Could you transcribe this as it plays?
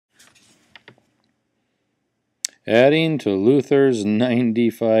Adding to Luther's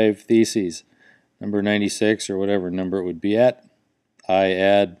 95 Theses, number 96 or whatever number it would be at, I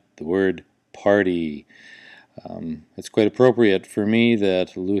add the word party. It's quite appropriate for me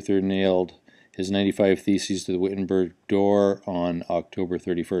that Luther nailed his 95 Theses to the Wittenberg Door on October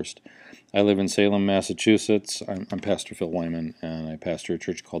 31st. I live in Salem, Massachusetts. I'm Pastor Phil Wyman, and I pastor a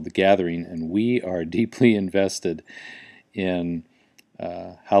church called The Gathering, and we are deeply invested in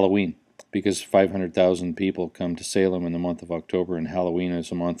Halloween, because 500,000 people come to Salem in the month of October, and Halloween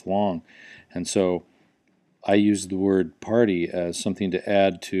is a month long. And so I use the word party as something to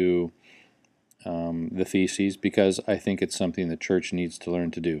add to the theses, because I think it's something the church needs to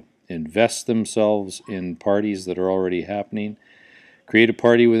learn to do. Invest themselves in parties that are already happening, create a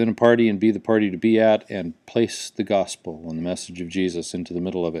party within a party and be the party to be at, and place the gospel and the message of Jesus into the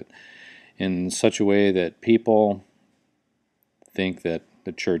middle of it in such a way that people think that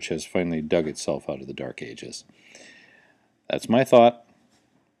the church has finally dug itself out of the Dark Ages. That's my thought.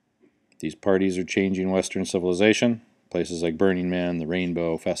 These parties are changing Western civilization. Places like Burning Man, the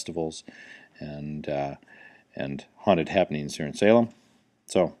Rainbow Festivals, and haunted happenings here in Salem.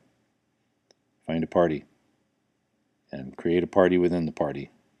 So, find a party and create a party within the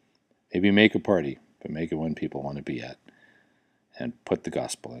party. Maybe make a party, but make it one people want to be at, and put the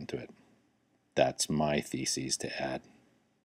gospel into it. That's my theses to add.